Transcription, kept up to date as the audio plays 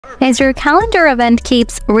As your calendar event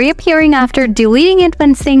keeps reappearing after deleting it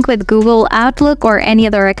when synced with Google, Outlook, or any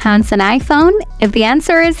other accounts on iPhone? If the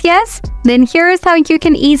answer is yes, then here is how you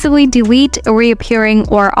can easily delete reappearing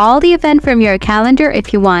or all the event from your calendar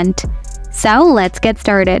if you want. So let's get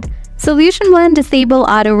started. Solution 1. Disable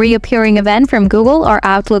auto reappearing event from Google or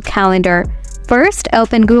Outlook calendar. First,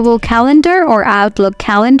 open Google Calendar or Outlook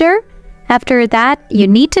Calendar. After that, you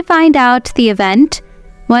need to find out the event.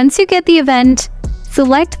 Once you get the event,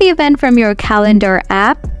 select the event from your calendar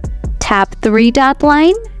app, tap 3-dot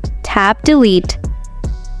line, tap delete.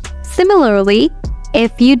 Similarly,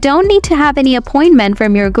 if you don't need to have any appointment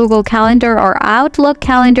from your Google Calendar or Outlook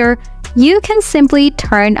calendar, you can simply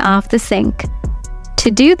turn off the sync. To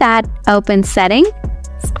do that, open Setting,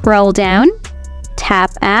 scroll down,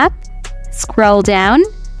 tap App, scroll down,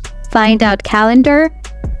 find out Calendar,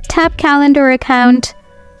 tap Calendar Account,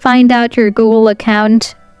 find out your Google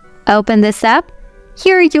account, open this up.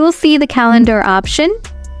 Here you'll see the calendar option.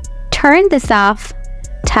 Turn this off,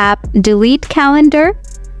 tap Delete Calendar.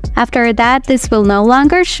 After that, this will no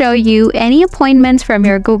longer show you any appointments from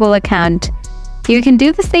your Google account. You can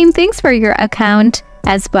do the same things for your account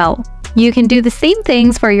as well. You can do the same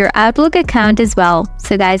things for your Outlook account as well.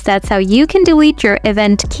 So guys, that's how you can delete your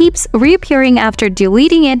event keeps reappearing after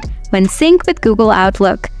deleting it when synced with Google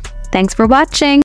Outlook. Thanks for watching.